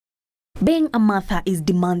Being a mother is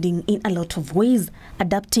demanding in a lot of ways.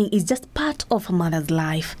 Adapting is just part of a mother's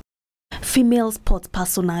life. Female sports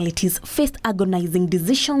personalities faced agonizing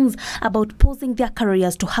decisions about pausing their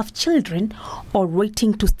careers to have children or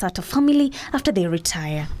waiting to start a family after they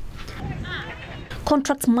retire.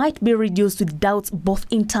 Contracts might be reduced with doubts both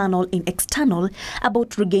internal and external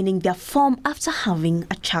about regaining their form after having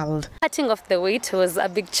a child. Cutting off the weight was a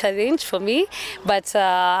big challenge for me, but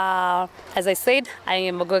as I said, I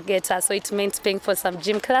am a go-getter, so it meant paying for some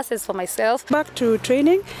gym classes for myself. Back to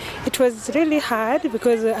training, it was really hard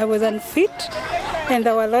because I was unfit and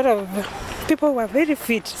there were a lot of people who were very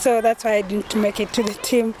fit, so that's why I didn't make it to the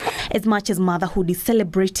team. As much as motherhood is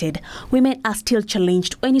celebrated, women are still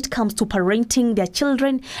challenged when it comes to parenting their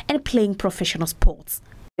children and playing professional sports.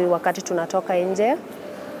 Wakati tunatoka nje,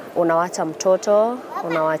 unawacha mtoto,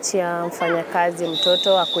 unawachia mfanyakazi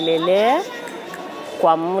mtoto akulelee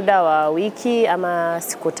kwa muda wa wiki ama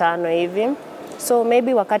siku 5 hivi. So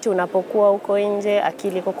maybe wakati unapokuwa huko nje,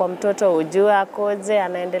 akili iko kwa mtoto, ujue akoje,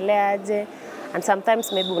 anaendelea aje. And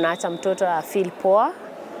sometimes maybe unaacha mtoto feel poor.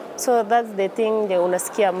 So that's the thing,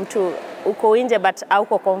 unasikia mtu uko nje but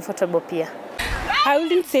hauko comfortable pia. I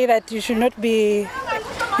wouldn't say that you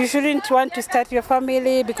shouldn't want to start your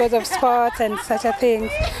family because of sports and such a thing.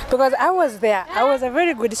 Because I was there. I was a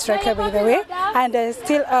very good striker, by the way, and I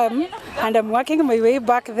still am, and I'm working my way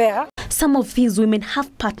back there. Some of these women have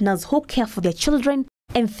partners who care for their children,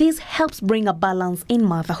 and this helps bring a balance in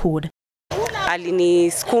motherhood.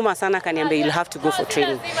 Aliniskuma sana kaniambia you'll have to go for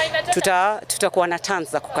training. Tutakuwa na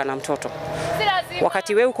chance za kukaa na mtoto.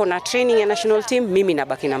 Wakati wewe uko na training ya national team, mimi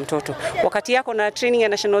nabaki na mtoto. Wakati yako na training ya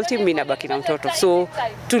national team, mimi nabaki na mtoto. So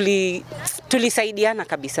tulisaidiana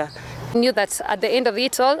kabisa. I knew that at the end of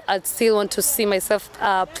it all, I'd still want to see myself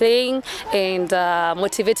playing and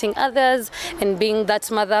motivating others and being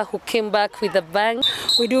that mother who came back with a bang.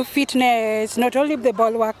 We do fitness, not only the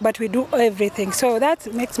ball work, but we do everything. So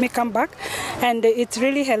that makes me come back and it's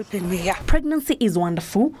really helping me. Yeah. Pregnancy is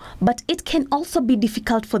wonderful, but it can also be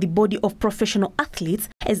difficult for the body of professional athletes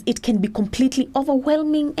as it can be completely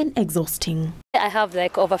overwhelming and exhausting. I have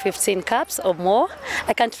like over 15 caps or more.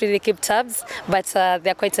 I can't really keep tabs, but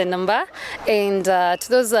they're quite a number. And to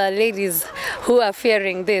those ladies who are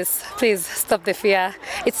fearing this, please stop the fear.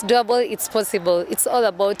 It's doable, it's possible. It's all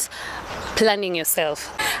about planning yourself.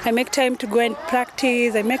 I make time to go and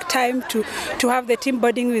practice. I make time to have the team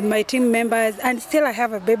bonding with my team members, and still I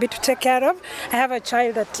have a baby to take care of. I have a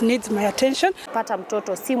child that needs my attention. Pata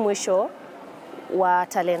mtoto si mwisho wa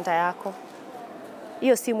talenta yako.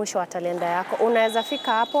 Hiyo si mwisho wa talenta yako. Unaweza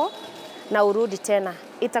fika hapo na urudi tena.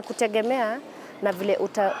 Itakutegemea na vile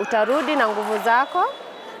utarudi na nguvu zako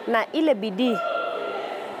na ile bidii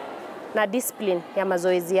na discipline ya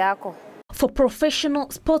mazoezi yako. For professional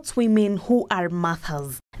sportswomen who are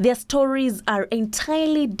mothers, their stories are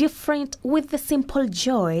entirely different with the simple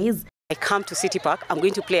joys. I come to City Park, I'm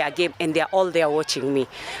going to play a game and they're all there watching me.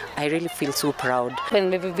 I really feel so proud. When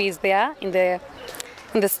my baby is there in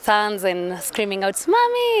the stands and screaming out,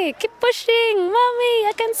 "Mommy, keep pushing, Mommy,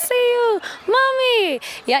 I can see you, Mommy."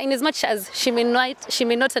 Yeah, in as much as she may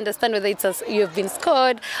not understand whether it's you've been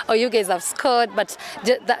scored or you guys have scored, but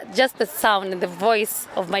just the sound and the voice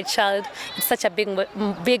of my child, it's such a big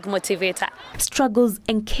motivator. Struggles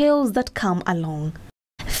and chaos that come along.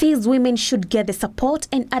 These women should get the support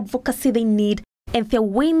and advocacy they need and their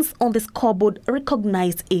wins on the scoreboard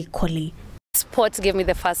recognized equally. Sports gave me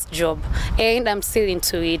the first job and I'm still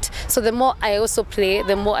into it. So the more I also play,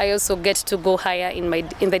 the more I also get to go higher in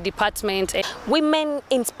the department. Women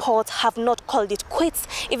in sports have not called it quits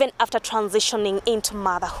even after transitioning into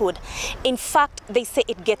motherhood. In fact, they say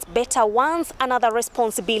it gets better once another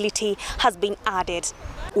responsibility has been added.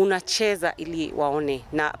 Unacheza ili waone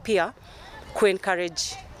na pia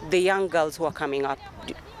encourage the young girls who are coming up,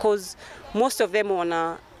 because most of them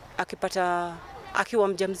akiwa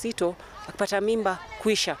mjamzito, akipata mimba,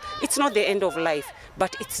 kuisha. It's not the end of life,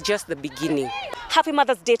 but it's just the beginning. Happy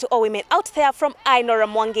Mother's Day to all women out there from Norah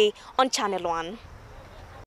Mwangi on Channel 1.